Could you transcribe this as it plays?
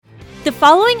The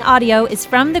following audio is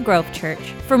from the Grove Church.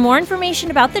 For more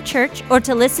information about the church or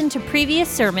to listen to previous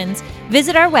sermons,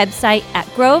 visit our website at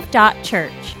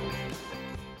grove.church.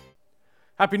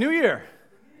 Happy New Year.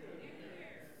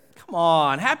 Come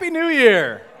on, Happy New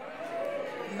Year.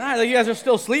 Nice, you guys are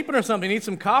still sleeping or something. Need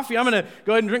some coffee? I'm going to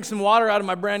go ahead and drink some water out of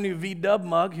my brand new V-Dub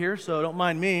mug here, so don't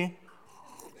mind me.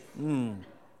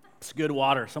 It's good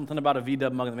water. Something about a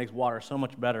V-Dub mug that makes water so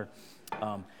much better.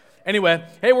 Anyway,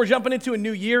 hey, we're jumping into a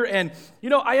new year, and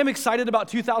I am excited about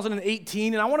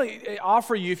 2018, and I want to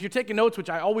offer you, if you're taking notes, which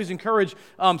I always encourage,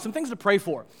 some things to pray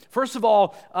for. First of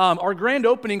all, our grand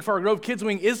opening for our Grove Kids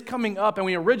Wing is coming up, and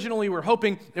we originally were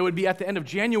hoping it would be at the end of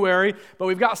January, but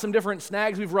we've got some different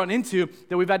snags we've run into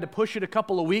that we've had to push it a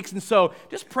couple of weeks, and so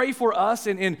just pray for us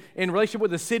in relationship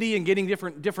with the city and getting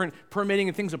different permitting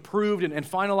and things approved and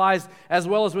finalized, as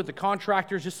well as with the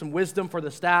contractors, just some wisdom for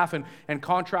the staff and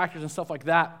contractors and stuff like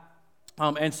that.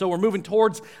 And so we're moving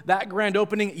towards that grand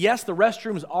opening. Yes, the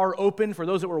restrooms are open. For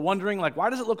those that were wondering,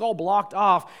 why does it look all blocked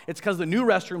off? It's because the new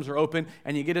restrooms are open,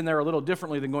 and you get in there a little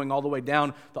differently than going all the way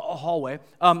down the hallway.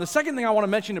 The second thing I want to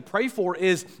mention to pray for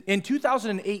is in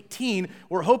 2018,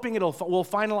 we're hoping we'll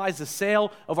finalize the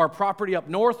sale of our property up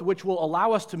north, which will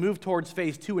allow us to move towards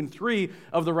phase 2 and 3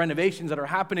 of the renovations that are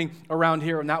happening around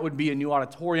here, and that would be a new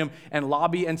auditorium and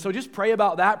lobby. And so just pray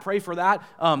about that. Pray for that.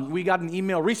 We got an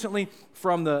email recently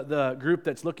from the group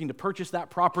that's looking to purchase that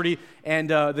property, and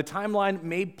the timeline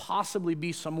may possibly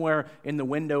be somewhere in the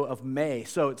window of May.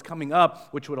 So it's coming up,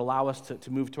 which would allow us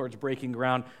to move towards breaking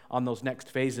ground on those next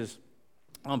phases.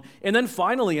 And then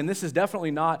finally, and this is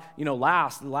definitely not,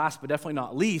 last but definitely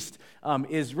not least,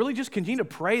 is really just continue to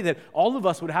pray that all of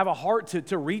us would have a heart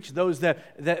to reach those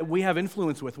that we have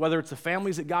influence with, whether it's the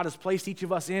families that God has placed each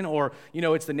of us in, or,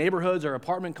 it's the neighborhoods or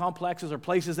apartment complexes or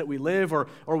places that we live or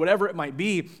whatever it might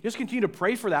be. Just continue to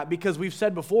pray for that, because we've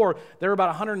said before, there are about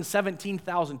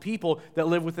 117,000 people that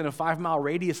live within a 5-mile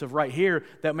radius of right here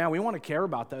that, man, we want to care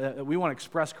about, that we want to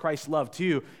express Christ's love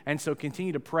to. And so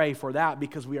continue to pray for that,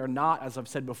 because we are not, as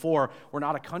I've said before, we're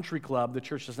not a country club. The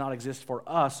church does not exist for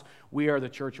us. We are the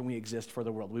church, and we exist for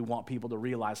the world. We want people to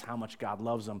realize how much God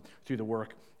loves them through the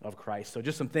work of Christ. So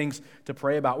just some things to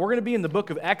pray about. We're going to be in the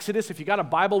book of Exodus. If you got a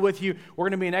Bible with you, we're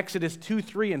going to be in Exodus 2,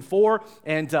 3, and 4.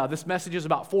 And this message is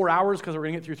about 4 hours, because we're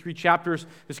going to get through 3 chapters.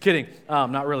 Just kidding.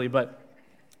 Not really, but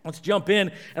let's jump in.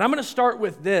 And I'm going to start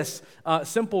with this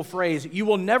simple phrase: you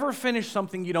will never finish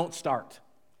something you don't start.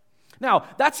 Now,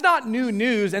 that's not new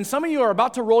news, and some of you are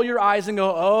about to roll your eyes and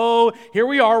go, oh, here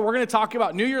we are, we're going to talk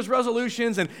about New Year's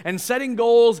resolutions and setting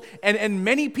goals, and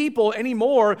many people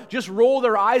anymore just roll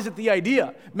their eyes at the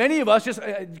idea. Many of us just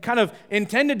kind of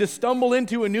intended to stumble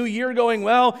into a new year going,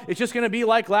 well, it's just going to be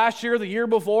like last year, the year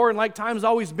before, and like time's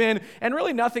always been, and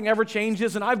really nothing ever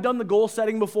changes, and I've done the goal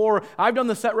setting before, I've done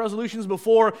the set resolutions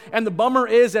before, and the bummer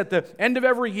is at the end of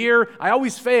every year, I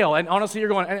always fail, and honestly, you're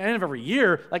going, end of every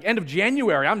year, like end of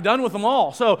January, I'm done with them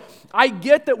all. So I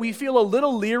get that we feel a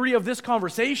little leery of this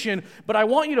conversation, but I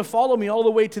want you to follow me all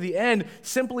the way to the end,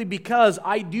 simply because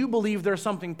I do believe there's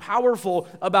something powerful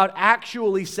about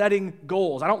actually setting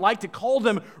goals. I don't like to call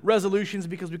them resolutions,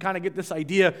 because we kind of get this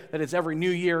idea that it's every new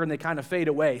year and they kind of fade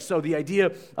away. So the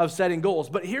idea of setting goals.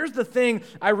 But here's the thing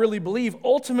I really believe.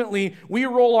 Ultimately, we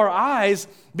roll our eyes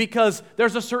because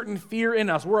there's a certain fear in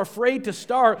us. We're afraid to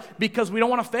start because we don't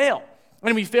want to fail.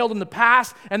 And we failed in the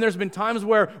past, and there's been times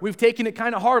where we've taken it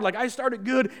kind of hard, like I started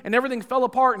good and everything fell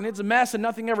apart and it's a mess and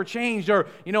nothing ever changed, or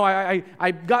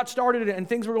I got started and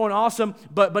things were going awesome,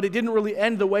 but it didn't really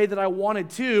end the way that I wanted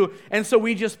to, and so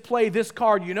we just play this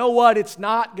card. You know what? It's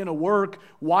not going to work.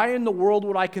 Why in the world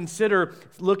would I consider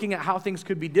looking at how things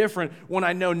could be different when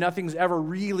I know nothing's ever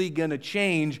really going to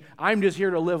change? I'm just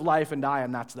here to live life and die,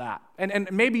 and that's that. And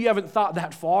maybe you haven't thought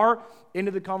that far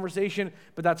into the conversation,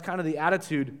 but that's kind of the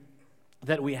attitude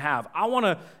that we have. I want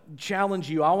to challenge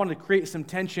you. I want to create some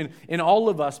tension in all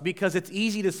of us, because it's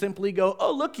easy to simply go,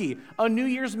 oh, looky, a New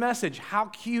Year's message. How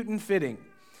cute and fitting.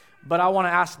 But I want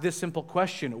to ask this simple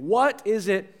question. What is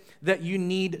it that you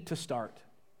need to start?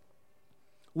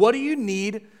 What do you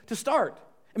need to start?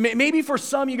 Maybe for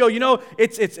some you go,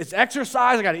 it's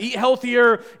exercise, I got to eat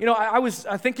healthier. I was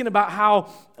thinking about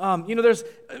how, there's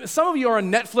some of you are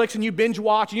on Netflix and you binge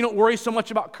watch and you don't worry so much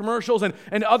about commercials, and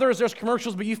others there's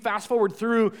commercials but you fast forward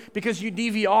through because you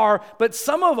DVR. But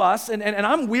some of us, and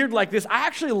I'm weird like this, I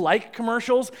actually like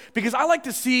commercials because I like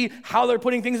to see how they're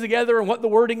putting things together and what the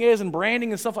wording is and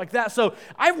branding and stuff like that. So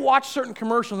I've watched certain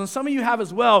commercials, and some of you have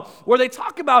as well, where they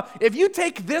talk about if you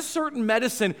take this certain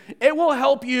medicine, it will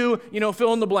help you,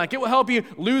 fill in in the blank. It will help you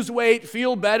lose weight,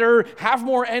 feel better, have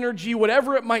more energy,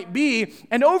 whatever it might be.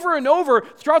 And over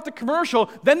throughout the commercial,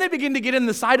 then they begin to get in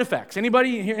the side effects. Anybody,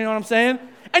 you know what I'm saying?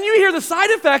 And you hear the side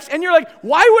effects, and you're like,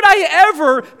 why would I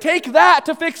ever take that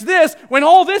to fix this when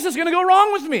all this is going to go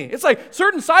wrong with me? It's like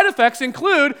certain side effects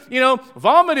include,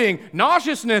 vomiting,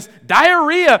 nauseousness,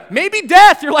 diarrhea, maybe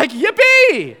death. You're like,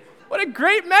 yippee! What a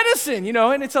great medicine,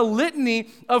 and it's a litany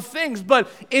of things. But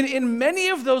in many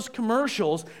of those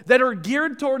commercials that are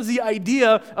geared towards the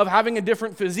idea of having a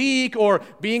different physique or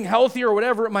being healthy or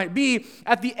whatever it might be,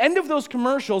 at the end of those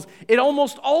commercials, it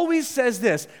almost always says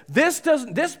this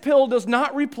pill does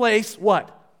not replace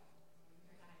what?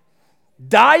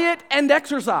 Diet and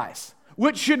exercise.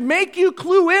 Which should make you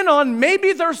clue in on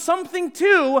maybe there's something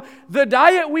to the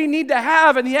diet we need to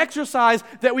have and the exercise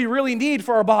that we really need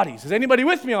for our bodies. Is anybody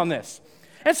with me on this?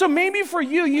 And so maybe for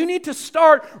you, you need to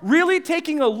start really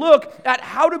taking a look at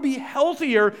how to be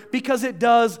healthier because it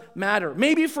does matter.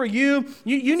 Maybe for you,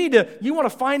 you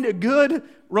want to find a good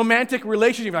romantic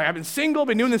relationship. Like, I've been single,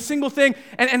 been doing this single thing,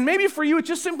 and maybe for you, it's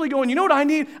just simply going, you know what I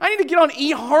need? I need to get on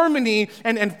eHarmony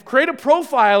and create a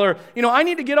profile, or, I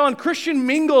need to get on Christian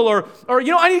Mingle, or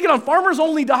I need to get on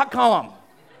FarmersOnly.com.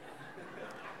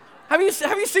 Have you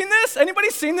seen this?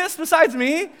 Anybody seen this besides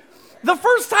me? The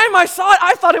first time I saw it,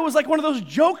 I thought it was like one of those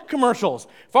joke commercials.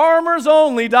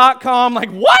 FarmersOnly.com, like,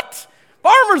 what?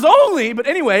 Farmers Only? But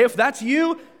anyway, if that's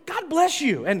you, God bless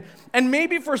you. And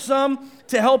maybe for some,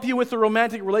 to help you with the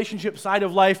romantic relationship side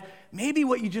of life, maybe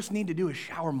what you just need to do is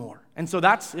shower more. And so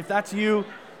if that's you,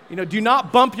 do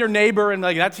not bump your neighbor and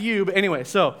like, that's you. But anyway,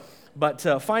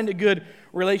 find a good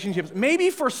relationship. Maybe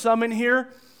for some in here,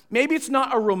 maybe it's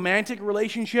not a romantic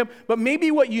relationship, but maybe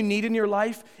what you need in your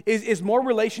life is more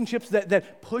relationships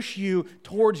that push you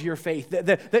towards your faith,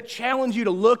 that challenge you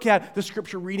to look at the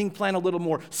scripture reading plan a little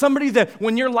more. Somebody that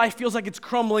when your life feels like it's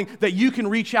crumbling, that you can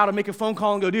reach out and make a phone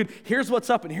call and go, dude, here's what's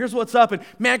up and here's what's up. And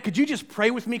man, could you just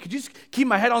pray with me? Could you just keep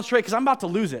my head on straight? Because I'm about to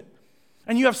lose it.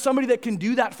 And you have somebody that can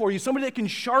do that for you, somebody that can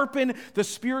sharpen the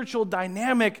spiritual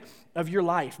dynamic of your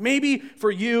life. Maybe for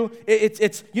you,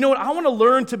 it's you know what, I want to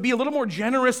learn to be a little more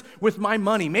generous with my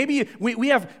money. Maybe we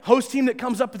have host team that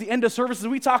comes up at the end of services.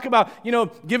 We talk about,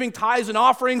 giving tithes and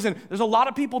offerings, and there's a lot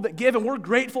of people that give, and we're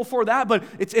grateful for that, but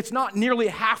it's not nearly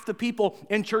half the people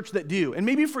in church that do. And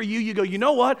maybe for you, you go, you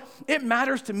know what, it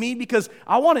matters to me because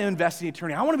I want to invest in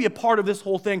eternity. I want to be a part of this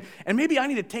whole thing, and maybe I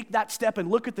need to take that step and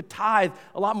look at the tithe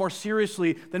a lot more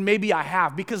seriously than maybe I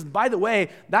have. Because, by the way,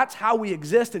 that's how we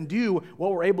exist and do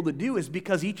what we're able to do, is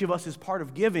because each of us is part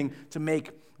of giving to make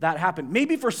that happen.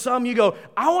 Maybe for some you go,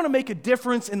 I want to make a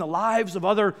difference in the lives of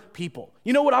other people.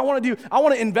 You know what I want to do? I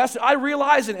want to invest. I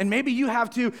realize, and maybe you have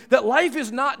too, that life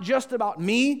is not just about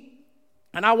me.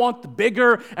 And I want the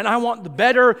bigger, and I want the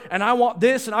better, and I want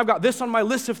this, and I've got this on my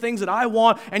list of things that I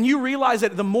want. And you realize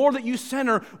that the more that you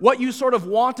center what you sort of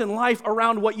want in life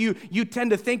around what you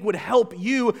tend to think would help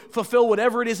you fulfill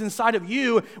whatever it is inside of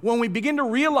you, when we begin to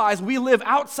realize we live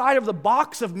outside of the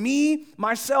box of me,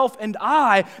 myself, and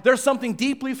I, there's something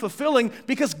deeply fulfilling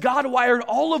because God wired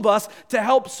all of us to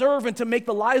help serve and to make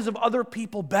the lives of other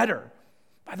people better.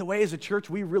 By the way, as a church,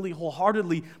 we really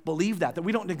wholeheartedly believe that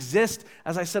we don't exist,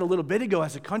 as I said a little bit ago,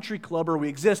 as a country club, or we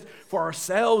exist for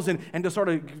ourselves and to sort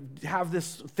of have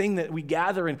this thing that we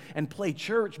gather and play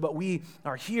church, but we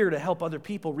are here to help other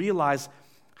people realize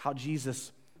how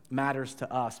Jesus matters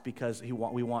to us because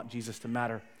we want Jesus to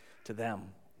matter to them.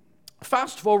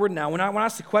 Fast forward now, when I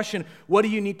ask the question, what do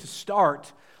you need to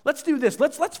start? Let's do this.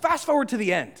 Let's fast forward to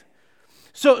the end.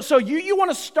 So you want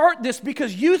to start this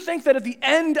because you think that at the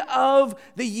end of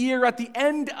the year, at the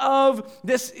end of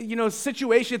this,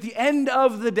 situation, at the end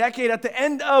of the decade, at the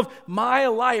end of my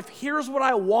life, here's what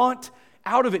I want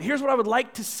out of it. Here's what I would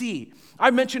like to see.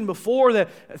 I mentioned before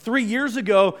that 3 years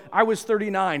ago, I was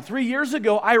 39. 3 years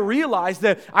ago, I realized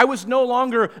that I was no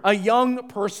longer a young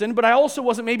person, but I also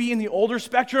wasn't maybe in the older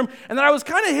spectrum, and that I was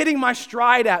kind of hitting my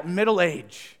stride at middle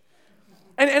age.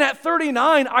 And at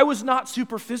 39, I was not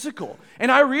super physical.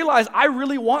 And I realized I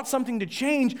really want something to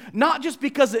change, not just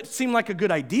because it seemed like a good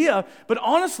idea, but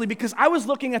honestly because I was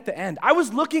looking at the end. I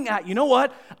was looking at, you know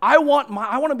what? I want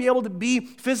to be able to be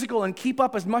physical and keep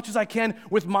up as much as I can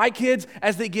with my kids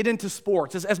as they get into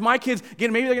sports. As my kids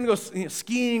maybe they're going to go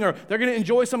skiing or they're going to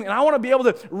enjoy something. And I want to be able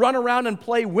to run around and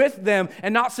play with them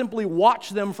and not simply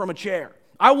watch them from a chair.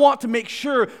 I want to make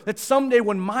sure that someday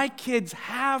when my kids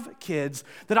have kids,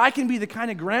 that I can be the kind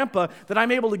of grandpa that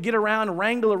I'm able to get around and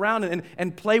wrangle around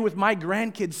and play with my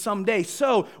grandkids someday.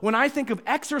 So when I think of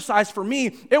exercise for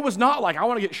me, it was not like I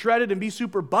want to get shredded and be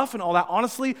super buff and all that.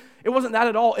 Honestly, it wasn't that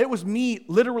at all. It was me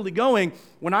literally going,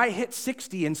 when I hit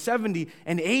 60 and 70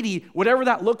 and 80, whatever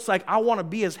that looks like, I want to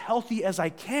be as healthy as I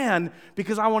can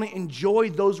because I want to enjoy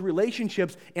those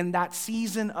relationships in that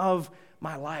season of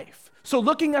my life. So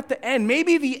looking at the end,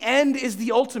 maybe the end is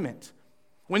the ultimate.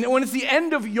 When it's the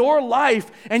end of your life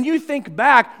and you think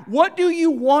back, what do you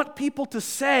want people to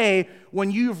say when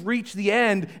you've reached the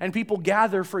end and people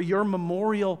gather for your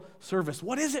memorial service?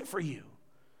 What is it for you?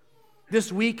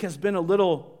 This week has been a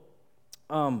little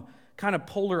kind of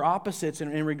polar opposites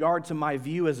in regard to my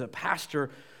view as a pastor.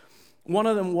 One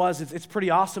of them was, it's pretty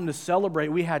awesome to celebrate.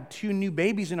 We had 2 new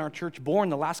babies in our church born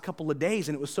the last couple of days,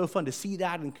 and it was so fun to see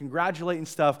that and congratulate and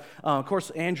stuff. Of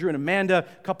course, Andrew and Amanda,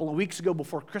 a couple of weeks ago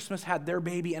before Christmas, had their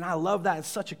baby, and I love that. It's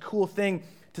such a cool thing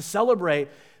to celebrate.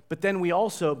 But then we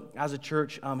also, as a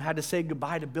church, had to say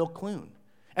goodbye to Bill Clune.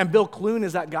 And Bill Clune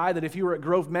is that guy that if you were at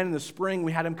Grove Men in the spring,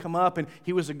 we had him come up, and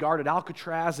he was a guard at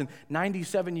Alcatraz, and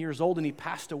 97 years old, and he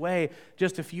passed away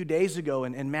just a few days ago.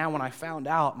 And man, when I found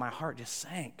out, my heart just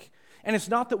sank. And it's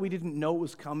not that we didn't know it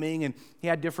was coming, and he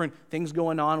had different things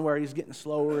going on where he's getting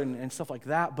slower and stuff like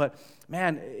that. But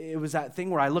man, it was that thing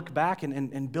where I look back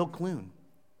and Bill Clune.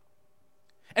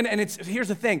 And here's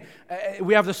the thing.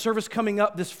 We have the service coming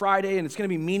up this Friday, and it's going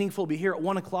to be meaningful. Be here at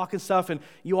 1 o'clock and stuff, and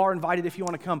you are invited if you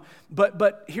want to come.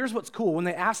 But here's what's cool. When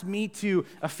they asked me to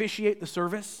officiate the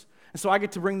service, and so I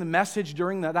get to bring the message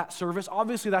during that service,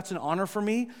 obviously that's an honor for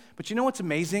me. But you know what's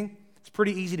amazing? It's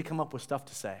pretty easy to come up with stuff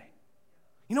to say.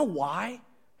 You know why?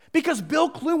 Because Bill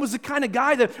Clune was the kind of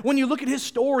guy that when you look at his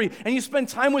story and you spend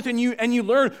time with him and you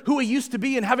learn who he used to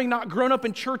be, and having not grown up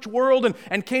in church world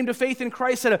and came to faith in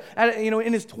Christ in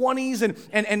his 20s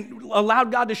and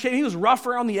allowed God to shape. He was rough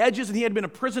around the edges, and he had been a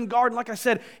prison guard. And like I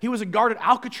said, he was a guard at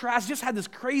Alcatraz. Just had this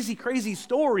crazy, crazy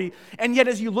story. And yet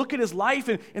as you look at his life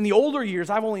in the older years,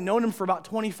 I've only known him for about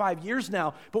 25 years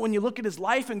now. But when you look at his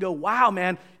life and go, wow,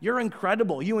 man, you're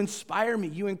incredible. You inspire me.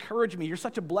 You encourage me. You're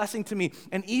such a blessing to me.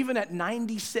 And even at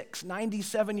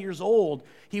 97 years old,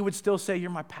 he would still say,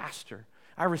 you're my pastor.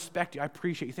 I respect you. I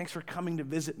appreciate you. Thanks for coming to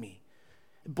visit me.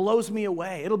 It blows me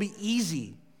away. It'll be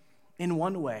easy in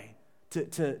one way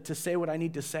to say what I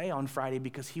need to say on Friday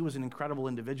because he was an incredible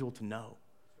individual to know.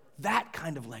 That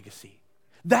kind of legacy.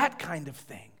 That kind of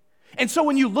thing. And so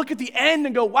when you look at the end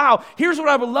and go, wow, here's what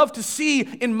I would love to see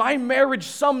in my marriage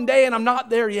someday, and I'm not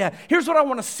there yet. Here's what I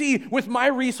want to see with my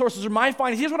resources or my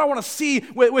finances. Here's what I want to see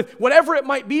with whatever it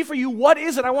might be for you. What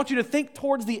is it? I want you to think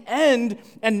towards the end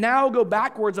and now go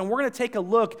backwards. And we're going to take a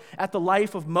look at the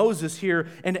life of Moses here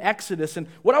in Exodus. And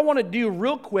what I want to do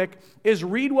real quick is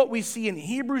read what we see in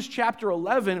Hebrews chapter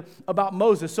 11 about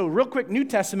Moses. So real quick, New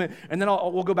Testament, and then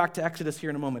we'll go back to Exodus here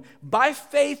in a moment. By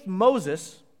faith,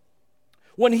 Moses,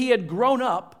 when he had grown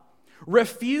up,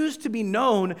 refused to be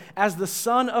known as the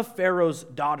son of Pharaoh's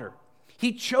daughter.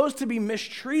 He chose to be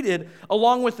mistreated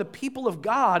along with the people of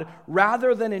God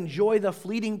rather than enjoy the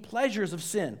fleeting pleasures of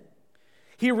sin.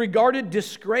 He regarded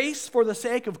disgrace for the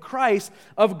sake of Christ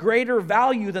of greater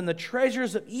value than the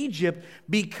treasures of Egypt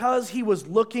because he was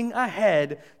looking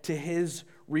ahead to his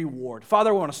reward.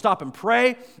 Father, we want to stop and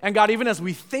pray. And God, even as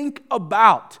we think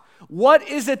about what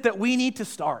is it that we need to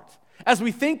start, as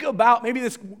we think about maybe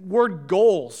this word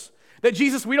goals, that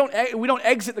Jesus, we don't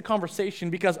exit the conversation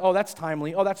because, oh, that's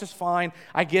timely, oh, that's just fine,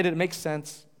 I get it, it makes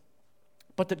sense.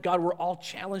 But that, God, we're all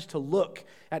challenged to look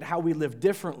at how we live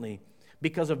differently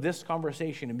because of this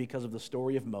conversation and because of the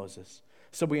story of Moses.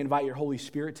 So we invite your Holy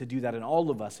Spirit to do that in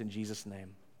all of us in Jesus'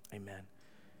 name. Amen.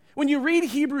 When you read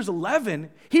Hebrews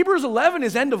 11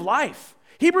 is end of life.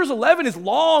 Hebrews 11 is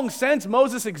long since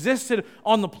Moses existed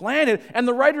on the planet, and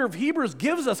the writer of Hebrews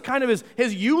gives us kind of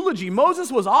his eulogy.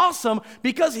 Moses was awesome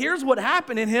because here's what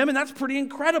happened in him, and that's pretty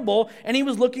incredible, and he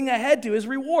was looking ahead to his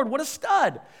reward. What a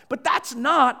stud. But that's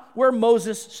not where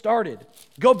Moses started.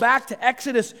 Go back to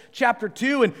Exodus chapter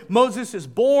 2, and Moses is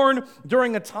born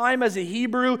during a time as a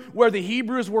Hebrew where the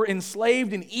Hebrews were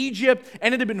enslaved in Egypt,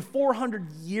 and it had been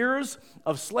 400 years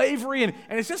of slavery, and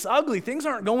it's just ugly. Things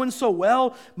aren't going so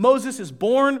well. Moses is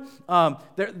born.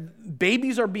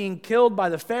 Babies are being killed by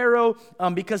the Pharaoh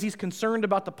because he's concerned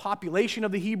about the population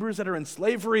of the Hebrews that are in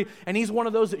slavery, and he's one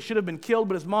of those that should have been killed,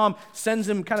 but his mom sends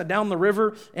him kind of down the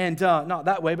river, and not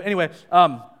that way, but anyway,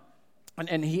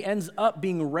 and he ends up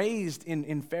being raised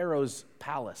in Pharaoh's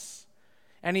palace.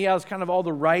 And he has kind of all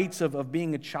the rights of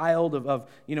being a child of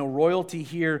royalty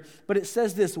here. But it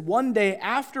says this, one day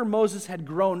after Moses had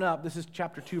grown up, this is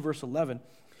chapter 2, verse 11,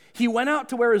 He went out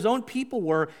to where his own people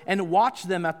were and watched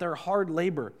them at their hard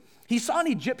labor. He saw an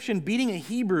Egyptian beating a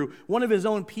Hebrew, one of his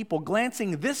own people,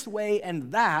 glancing this way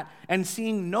and that, and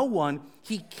seeing no one,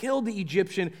 he killed the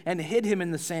Egyptian and hid him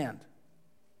in the sand.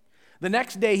 The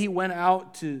next day he went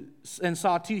out and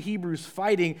saw 2 Hebrews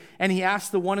fighting, and he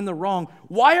asked the one in the wrong,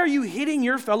 "Why are you hitting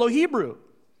your fellow Hebrew?"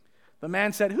 The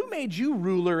man said, "Who made you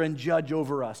ruler and judge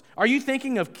over us? Are you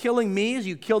thinking of killing me as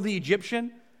you killed the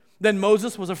Egyptian?" Then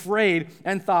Moses was afraid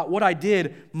and thought, "What I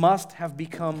did must have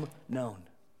become known."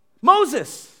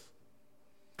 Moses!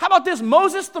 How about this?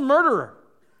 Moses the murderer.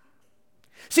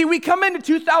 See, we come into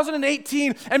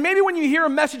 2018, and maybe when you hear a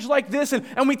message like this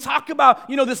and we talk about,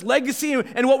 this legacy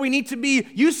and what we need to be,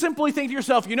 you simply think to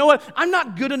yourself, you know what? I'm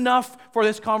not good enough for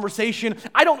this conversation.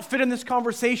 I don't fit in this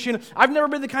conversation. I've never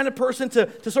been the kind of person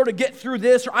to sort of get through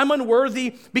this, or I'm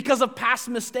unworthy because of past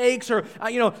mistakes, or,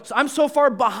 I'm so far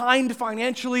behind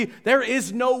financially. There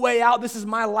is no way out. This is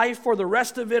my life for the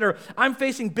rest of it, or I'm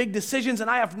facing big decisions and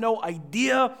I have no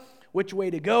idea which way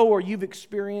to go, or you've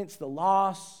experienced the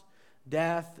loss,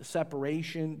 death,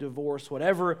 separation, divorce,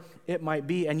 whatever it might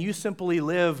be, and you simply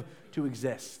live to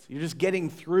exist. You're just getting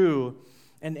through,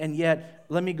 and yet,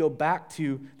 let me go back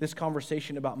to this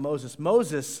conversation about Moses.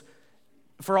 Moses,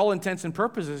 for all intents and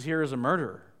purposes, here is a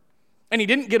murderer. And he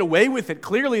didn't get away with it.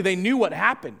 Clearly, they knew what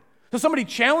happened. So somebody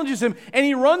challenges him, and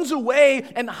he runs away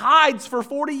and hides for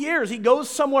 40 years. He goes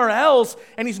somewhere else,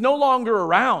 and he's no longer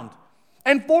around.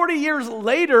 And 40 years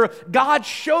later, God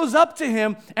shows up to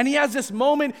him, and he has this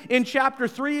moment in chapter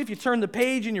 3. If you turn the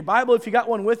page in your Bible, if you got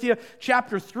one with you,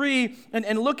 chapter 3,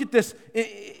 and look at this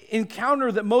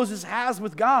encounter that Moses has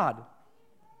with God.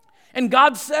 And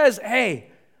God says,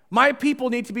 hey, my people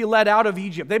need to be led out of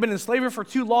Egypt. They've been in slavery for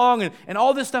too long, and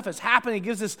all this stuff has happened. He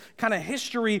gives this kind of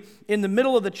history in the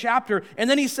middle of the chapter, and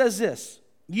then he says this,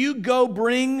 "You go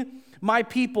bring my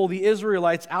people, the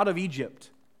Israelites, out of Egypt."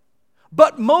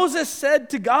 But Moses said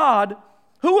to God,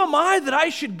 "Who am I that I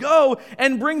should go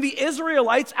and bring the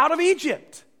Israelites out of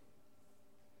Egypt?"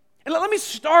 And let me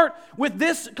start with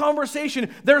this conversation.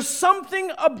 There's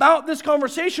something about this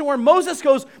conversation where Moses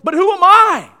goes, "But who am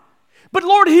I? But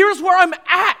Lord, here's where I'm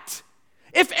at."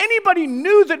 If anybody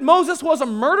knew that Moses was a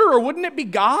murderer, wouldn't it be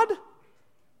God?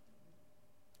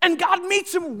 And God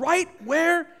meets him right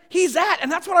where he's at.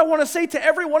 And that's what I want to say to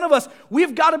every one of us.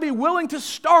 We've got to be willing to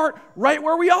start right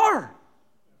where we are.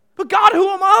 But God, who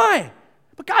am I?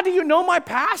 But God, do you know my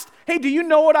past? Hey, do you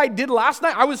know what I did last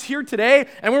night? I was here today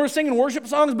and we were singing worship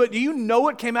songs, but do you know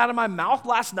what came out of my mouth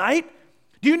last night?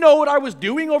 Do you know what I was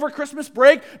doing over Christmas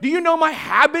break? Do you know my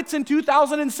habits in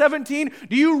 2017?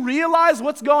 Do you realize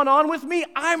what's going on with me?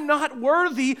 I'm not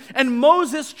worthy. And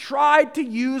Moses tried to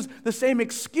use the same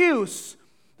excuse.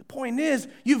 The point is,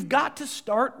 you've got to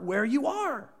start where you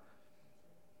are.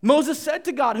 Moses said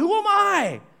to God, "Who am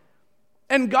I?"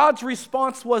 And God's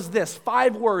response was this,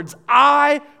 5 words,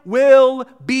 "I will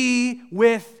be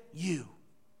with you."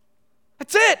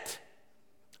 That's it.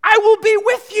 I will be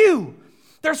with you.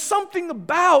 There's something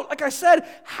about, like I said,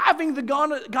 having the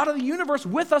God of the universe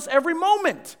with us every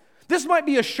moment. This might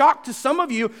be a shock to some of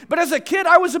you, but as a kid,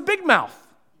 I was a big mouth.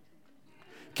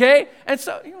 Okay? And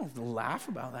so, you don't have to laugh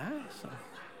about that. So.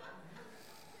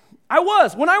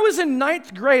 When I was in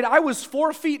 9th grade, I was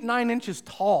 4 feet 9 inches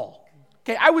tall.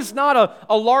 Okay, I was not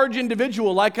a large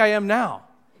individual like I am now.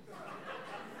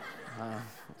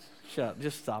 Shut up,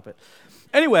 just stop it.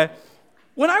 Anyway,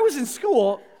 when I was in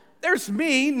school, there's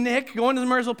me, Nick, going to the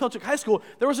Marysville Pilchuck High School.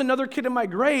 There was another kid in my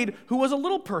grade who was a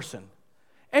little person.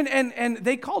 And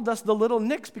they called us the Little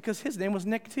Nicks because his name was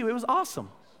Nick too. It was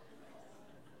awesome.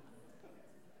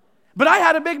 But I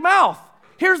had a big mouth.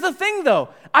 Here's the thing, though.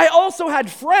 I also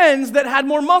had friends that had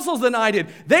more muscles than I did.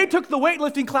 They took the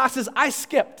weightlifting classes I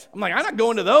skipped. I'm like, I'm not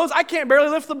going to those. I can't barely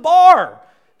lift the bar,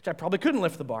 which I probably couldn't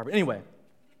lift the bar. But anyway.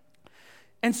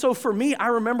 And so for me, I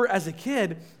remember as a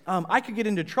kid, I could get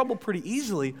into trouble pretty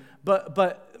easily.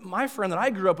 But my friend that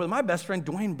I grew up with, my best friend,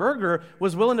 Dwayne Berger,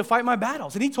 was willing to fight my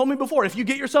battles. And he told me before, if you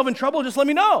get yourself in trouble, just let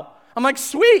me know. I'm like,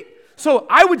 sweet. So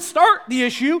I would start the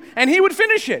issue, and he would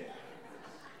finish it.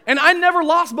 And I never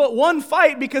lost but one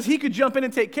fight because he could jump in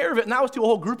and take care of it, and that was to a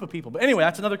whole group of people. But anyway,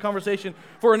 that's another conversation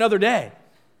for another day.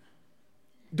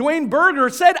 Dwayne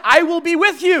Berger said, "I will be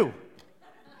with you."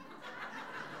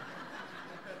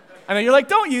 I know you're like,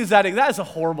 don't use that. That is a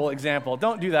horrible example.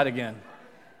 Don't do that again.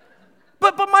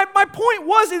 But my point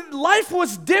was, life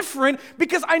was different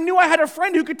because I knew I had a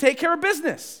friend who could take care of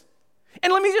business.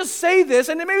 And let me just say this,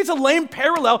 and maybe it's a lame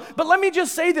parallel, but let me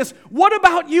just say this. What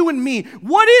about you and me?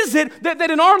 What is it that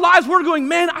in our lives we're going,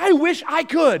 man, I wish I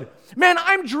could? Man,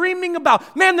 I'm dreaming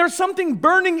about. Man, there's something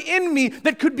burning in me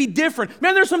that could be different.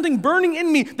 Man, there's something burning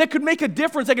in me that could make a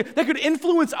difference, that could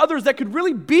influence others, that could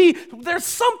really be. There's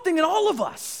something in all of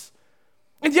us.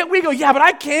 And yet we go, yeah, but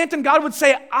I can't. And God would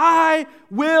say, I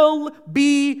will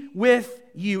be with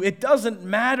you. It doesn't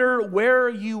matter where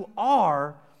you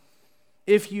are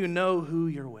if you know who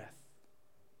you're with.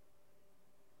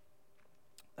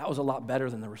 That was a lot better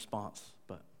than the response,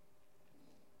 but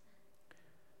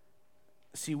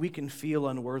see, we can feel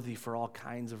unworthy for all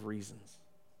kinds of reasons.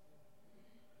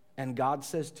 And God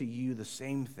says to you the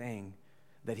same thing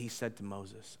that he said to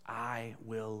Moses, I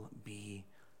will be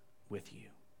with you.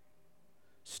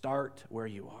 Start where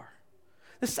you are.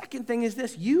 The second thing is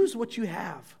this, use what you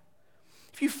have.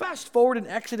 If you fast forward in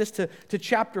Exodus to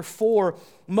chapter 4,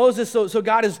 Moses, so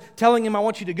God is telling him, I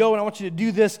want you to go and I want you to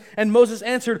do this. And Moses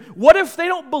answered, what if they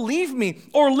don't believe me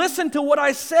or listen to what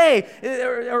I say?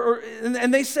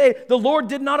 And they say, the Lord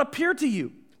did not appear to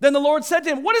you. Then the Lord said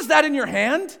to him, what is that in your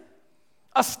hand?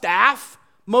 A staff?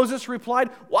 Moses replied,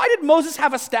 why did Moses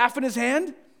have a staff in his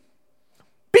hand?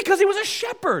 Because he was a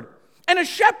shepherd. And a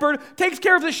shepherd takes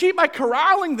care of the sheep by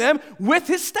corralling them with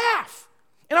his staff.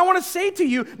 And I want to say to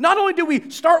you, not only do we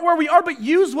start where we are, but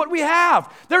use what we have.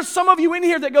 There's some of you in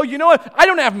here that go, you know what, I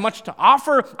don't have much to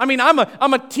offer. I mean, I'm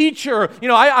a teacher,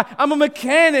 I'm a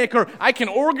mechanic, or I can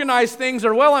organize things,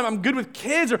 or well, I'm good with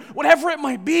kids, or whatever it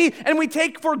might be. And we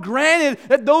take for granted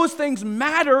that those things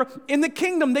matter in the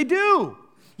kingdom. They do.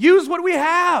 Use what we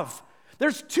have.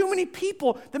 There's too many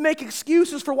people that make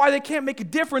excuses for why they can't make a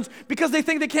difference because they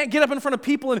think they can't get up in front of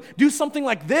people and do something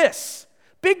like this.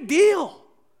 Big deal.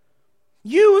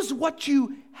 Use what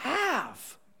you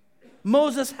have.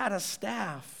 Moses had a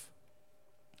staff,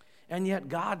 and yet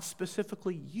God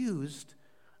specifically used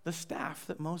the staff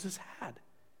that Moses had.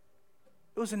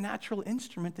 It was a natural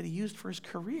instrument that he used for his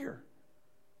career.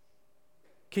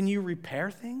 Can you repair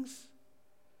things?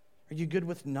 Are you good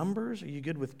with numbers? Are you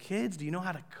good with kids? Do you know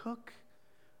how to cook?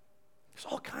 There's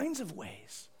all kinds of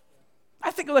ways. I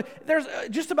think there's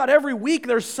just about every week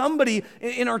there's somebody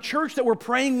in our church that we're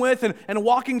praying with and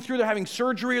walking through. They're having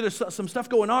surgery, or there's some stuff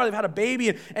going on, they've had a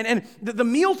baby, and the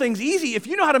meal thing's easy. If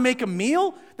you know how to make a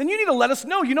meal, then you need to let us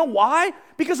know. You know why?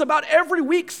 Because about every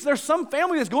week there's some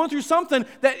family that's going through something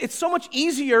that it's so much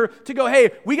easier to go, hey,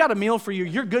 we got a meal for you.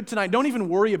 You're good tonight. Don't even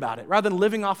worry about it. Rather than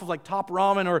living off of like Top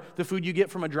Ramen or the food you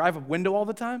get from a drive-up window all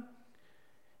the time.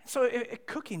 So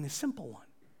cooking, the simple one.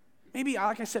 Maybe,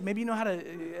 like I said, maybe you know how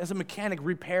to, as a mechanic,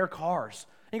 repair cars.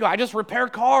 And you go, I just repair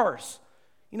cars.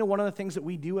 You know, one of the things that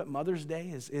we do at Mother's Day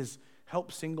is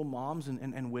help single moms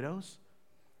and widows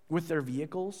with their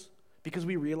vehicles, because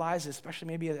we realize, especially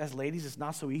maybe as ladies, it's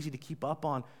not so easy to keep up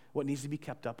on what needs to be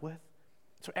kept up with.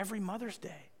 So every Mother's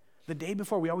Day, the day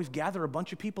before, we always gather a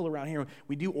bunch of people around here.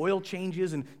 We do oil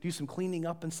changes and do some cleaning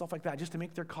up and stuff like that just to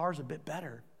make their cars a bit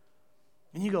better.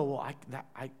 And you go, well,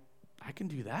 I can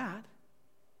do that.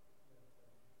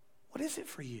 What is it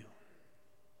for you?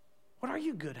 What are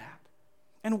you good at?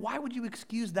 And why would you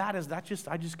excuse that as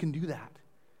I just can do that?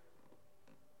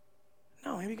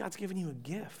 No, maybe God's given you a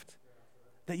gift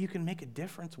that you can make a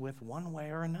difference with one way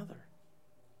or another.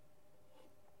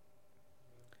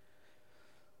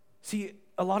 See,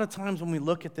 a lot of times when we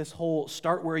look at this whole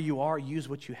start where you are, use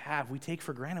what you have, we take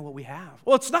for granted what we have.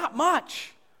 Well, it's not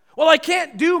much. Well, I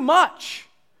can't do much.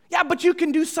 Yeah, but you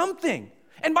can do something.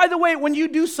 And by the way, when you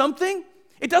do something,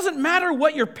 it doesn't matter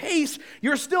what your pace,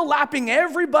 you're still lapping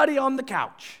everybody on the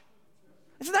couch.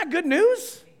 Isn't that good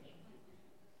news?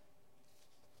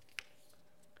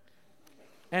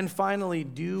 And finally,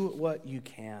 do what you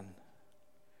can.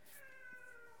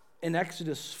 In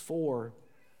Exodus 4,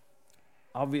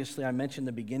 obviously I mentioned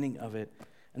the beginning of it,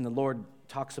 and the Lord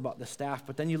talks about the staff,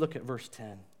 but then you look at verse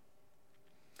 10.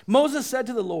 Moses said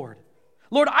to the Lord,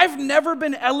 Lord, I've never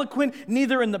been eloquent,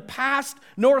 neither in the past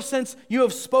nor since you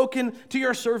have spoken to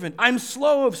your servant. I'm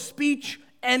slow of speech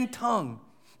and tongue.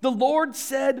 The Lord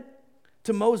said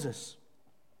to Moses,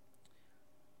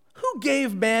 who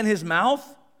gave man his mouth?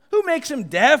 Who makes him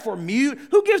deaf or mute?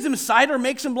 Who gives him sight or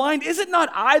makes him blind? Is it not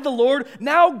I, the Lord?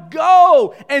 Now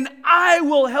go, and I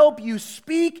will help you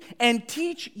speak and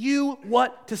teach you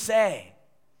what to say.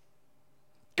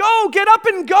 Go, get up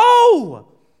and go.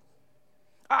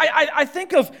 I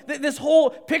think of this whole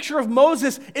picture of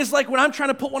Moses is like when I'm trying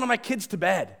to put one of my kids to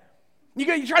bed.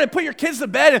 You try to put your kids to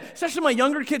bed, especially my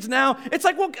younger kids now. It's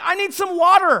like, well, I need some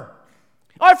water.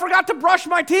 Oh, I forgot to brush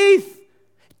my teeth.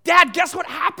 Dad, guess what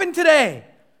happened today?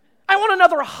 I want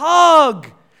another hug.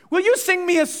 Will you sing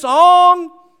me a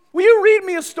song? Will you read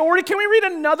me a story? Can we read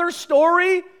another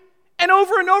story? And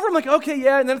over, I'm like, okay,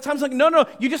 yeah. And then at times like, no,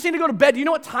 you just need to go to bed. Do you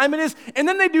know what time it is? And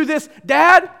then they do this.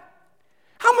 Dad,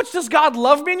 How much does God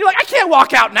love me? And you're like, I can't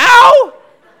walk out now.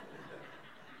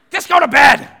 Just go to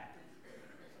bed.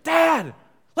 Dad,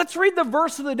 let's read the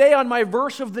verse of the day on my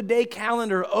verse of the day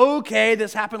calendar. Okay,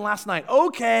 this happened last night.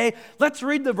 Okay, let's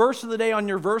read the verse of the day on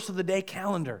your verse of the day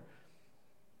calendar.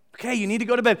 Okay, you need to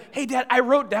go to bed. Hey, Dad, I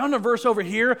wrote down a verse over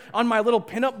here on my little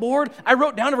pinup board. I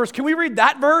wrote down a verse. Can we read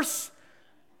that verse?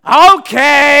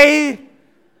 Okay.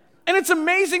 And it's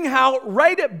amazing how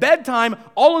right at bedtime,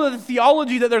 all of the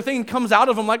theology that they're thinking comes out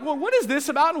of them like, well, what is this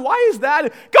about and why is that?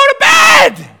 Go to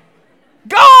bed!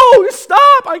 Go!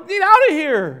 Stop! I need out of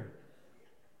here.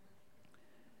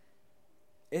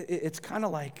 It's kind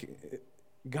of like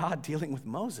God dealing with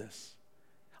Moses.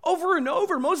 Over and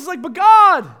over, Moses is like, but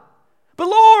God, but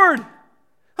Lord,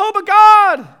 oh, but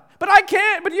God, but I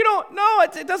can't, but you don't, no,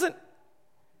 it doesn't.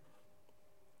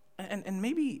 And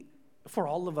maybe for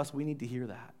all of us, we need to hear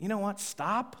that. You know what?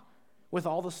 Stop with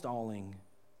all the stalling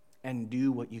and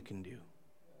do what you can do.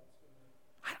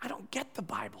 I don't get the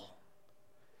Bible.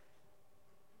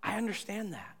 I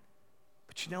understand that.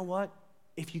 But you know what?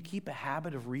 If you keep a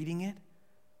habit of reading it,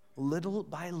 little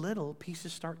by little,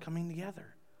 pieces start coming together.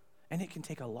 And it can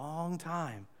take a long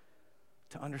time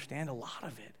to understand a lot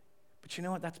of it. But you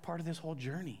know what? That's part of this whole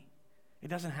journey. It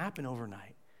doesn't happen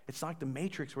overnight. It's like the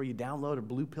Matrix where you download a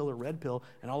blue pill or red pill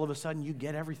and all of a sudden you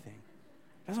get everything.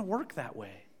 It doesn't work that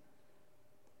way.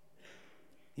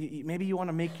 Maybe you want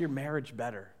to make your marriage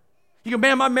better. You go,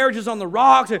 man, my marriage is on the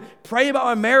rocks. And pray about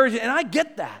my marriage, and I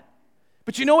get that.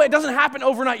 But you know what? It doesn't happen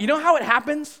overnight. You know how it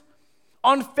happens?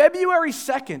 On February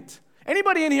 2nd,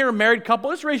 anybody in here a married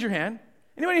couple? Just raise your hand.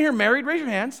 Anybody in here married? Raise your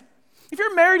hands. If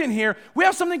you're married in here, we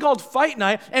have something called fight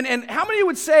night. And how many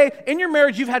would say in your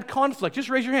marriage you've had conflict? Just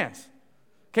raise your hands.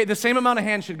 Okay, the same amount of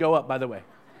hands should go up, by the way.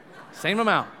 Same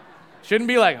amount. Shouldn't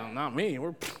be like, oh, not me.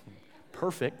 We're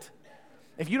perfect.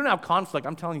 If you don't have conflict,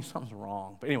 I'm telling you something's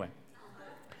wrong. But anyway.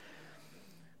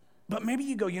 But maybe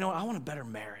you go, you know what? I want a better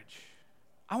marriage.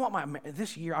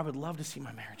 This year, I would love to see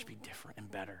my marriage be different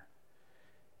and better.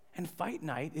 And fight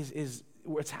night is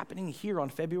what's happening here on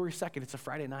February 2nd. It's a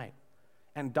Friday night.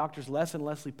 And Doctors Les and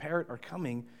Leslie Parrott are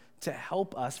coming to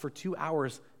help us for 2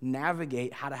 hours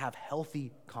navigate how to have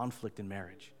healthy conflict in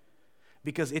marriage.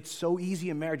 Because it's so easy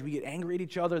in marriage. We get angry at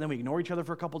each other, then we ignore each other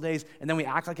for a couple days, and then we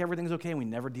act like everything's okay, and we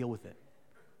never deal with it.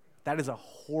 That is a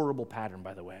horrible pattern,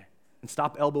 by the way. And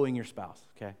stop elbowing your spouse,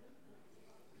 okay?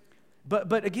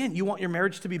 But again, you want your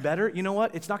marriage to be better. You know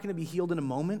what? It's not going to be healed in a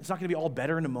moment. It's not going to be all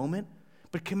better in a moment.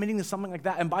 But committing to something like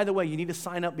that, and by the way, you need to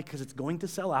sign up because it's going to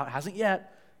sell out. It hasn't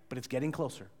yet, but it's getting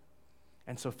closer.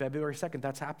 And so February 2nd,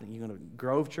 that's happening. You go to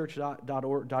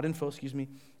grovechurch.info,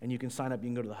 and you can sign up. You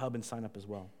can go to the hub and sign up as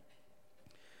well.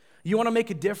 You want to make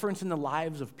a difference in the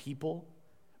lives of people,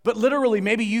 but literally,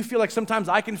 maybe you feel like sometimes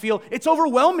I can feel it's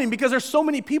overwhelming because there's so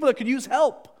many people that could use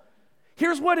help.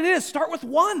 Here's what it is. Start with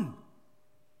one.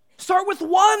 Start with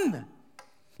one.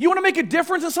 You want to make a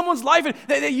difference in someone's life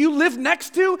that you live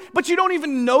next to, but you don't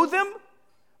even know them?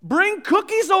 Bring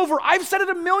cookies over. I've said it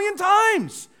 1,000,000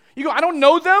 times. You go, I don't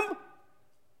know them?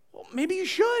 Well, maybe you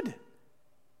should.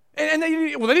 And they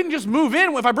didn't just move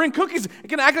in. If I bring cookies, it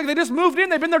can act like they just moved in.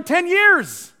 They've been there 10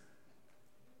 years.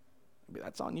 Maybe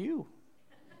that's on you.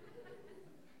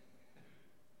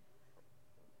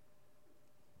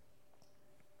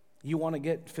 You want to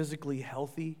get physically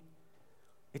healthy?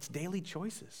 It's daily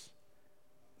choices.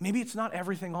 Maybe it's not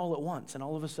everything all at once, and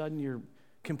all of a sudden you're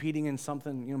competing in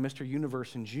something, Mr.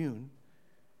 Universe in June.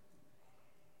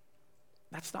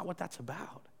 That's not what that's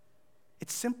about.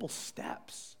 It's simple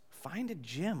steps. Find a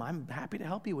gym. I'm happy to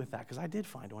help you with that because I did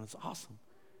find one. It's awesome.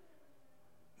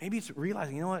 Maybe it's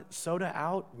realizing, you know what? Soda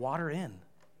out, water in.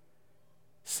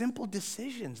 Simple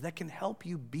decisions that can help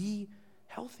you be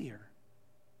healthier.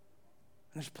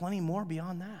 And there's plenty more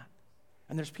beyond that.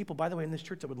 And there's people, by the way, in this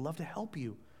church that would love to help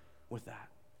you with that.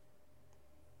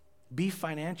 Be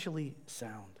financially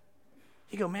sound.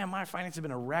 You go, man, my finances have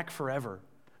been a wreck forever.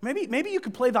 Maybe you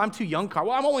could play the I'm too young card.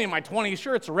 Well, I'm only in my 20s.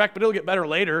 Sure, it's a wreck, but it'll get better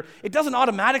later. It doesn't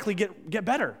automatically get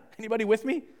better. Anybody with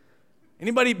me?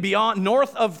 Anybody beyond,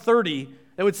 north of 30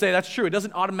 that would say that's true. It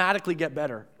doesn't automatically get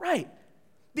better. Right.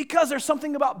 Because there's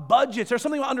something about budgets. There's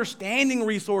something about understanding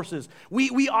resources.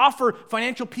 We offer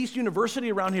Financial Peace University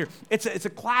around here. It's a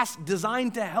class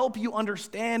designed to help you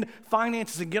understand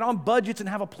finances and get on budgets and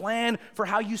have a plan for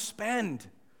how you spend.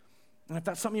 And if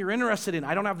that's something you're interested in,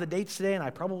 I don't have the dates today, and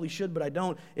I probably should, but I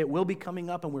don't. It will be coming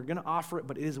up, and we're going to offer it,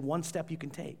 but it is one step you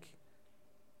can take.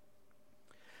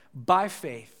 By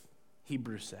faith,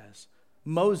 Hebrews says,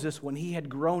 Moses, when he had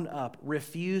grown up,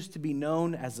 refused to be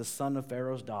known as the son of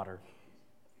Pharaoh's daughter.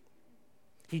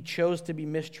 He chose to be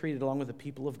mistreated along with the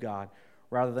people of God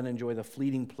rather than enjoy the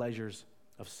fleeting pleasures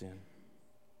of sin.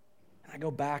 And I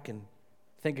go back and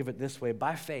think of it this way.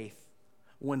 By faith,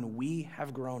 when we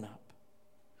have grown up,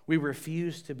 we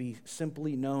refuse to be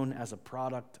simply known as a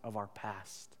product of our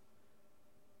past.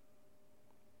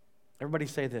 Everybody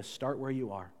say this, start where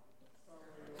you are.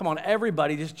 Come on,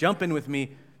 everybody, just jump in with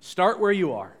me. Start where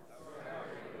you are.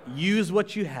 Use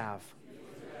what you have.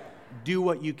 Do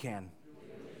what you can.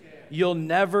 You'll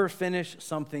never finish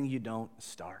something you don't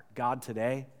start. God,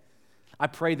 today, I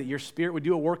pray that your Spirit would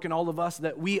do a work in all of us,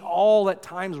 that we all at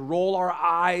times roll our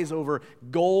eyes over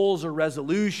goals or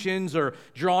resolutions or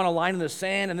drawing a line in the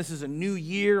sand, and this is a new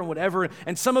year and whatever.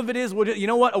 And some of it is, you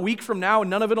know what, a week from now,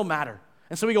 none of it will matter.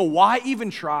 And so we go, why even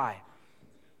try?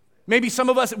 Maybe some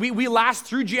of us, we last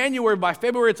through January. By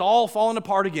February, it's all falling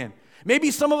apart again.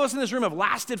 Maybe some of us in this room have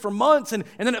lasted for months and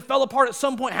then it fell apart at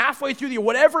some point halfway through the year.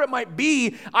 Whatever it might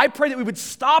be, I pray that we would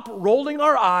stop rolling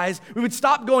our eyes. We would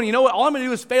stop going, you know what, all I'm going to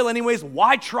do is fail anyways.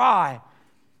 Why try?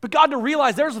 But God, to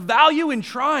realize there's value in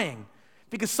trying,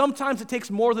 because sometimes it takes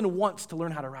more than once to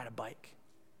learn how to ride a bike.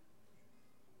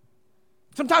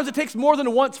 Sometimes it takes more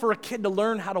than once for a kid to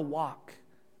learn how to walk.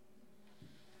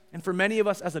 And for many of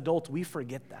us as adults, we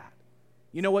forget that.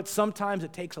 You know what? Sometimes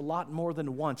it takes a lot more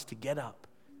than once to get up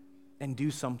and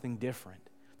do something different,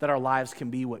 that our lives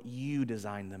can be what you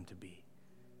designed them to be,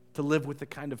 to live with the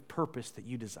kind of purpose that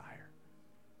you desire,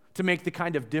 to make the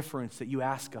kind of difference that you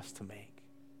ask us to make,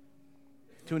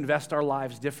 to invest our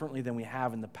lives differently than we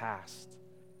have in the past.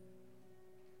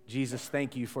 Jesus,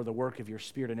 thank you for the work of your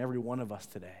Spirit in every one of us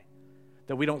today,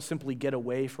 that we don't simply get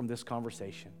away from this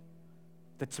conversation,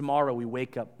 that tomorrow we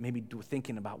wake up maybe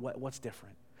thinking about what's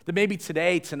different, that maybe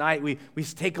today, tonight, we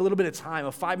take a little bit of time,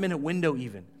 a 5-minute window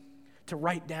even, to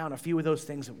write down a few of those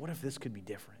things. What if this could be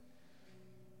different?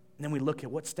 And then we look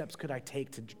at what steps could I take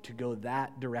to go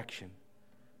that direction.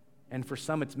 And for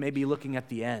some, it's maybe looking at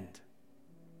the end.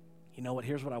 You know what?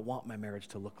 Here's what I want my marriage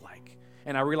to look like.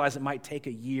 And I realize it might take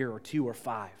a year or 2 or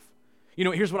 5. You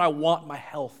know, here's what I want my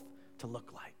health to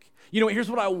look like. You know, here's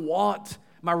what I want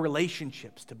my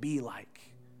relationships to be like.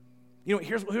 You know,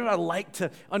 here's what I like to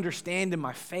understand in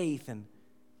my faith, and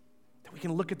that we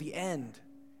can look at the end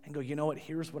and go, you know what,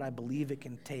 here's what I believe it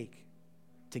can take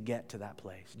to get to that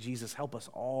place. Jesus, help us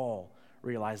all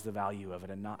realize the value of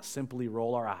it and not simply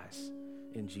roll our eyes.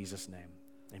 In Jesus' name,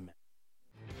 amen.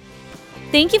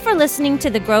 Thank you for listening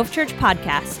to the Grove Church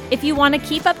podcast. If you want to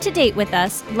keep up to date with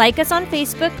us, like us on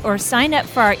Facebook or sign up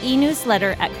for our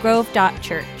e-newsletter at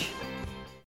grove.church.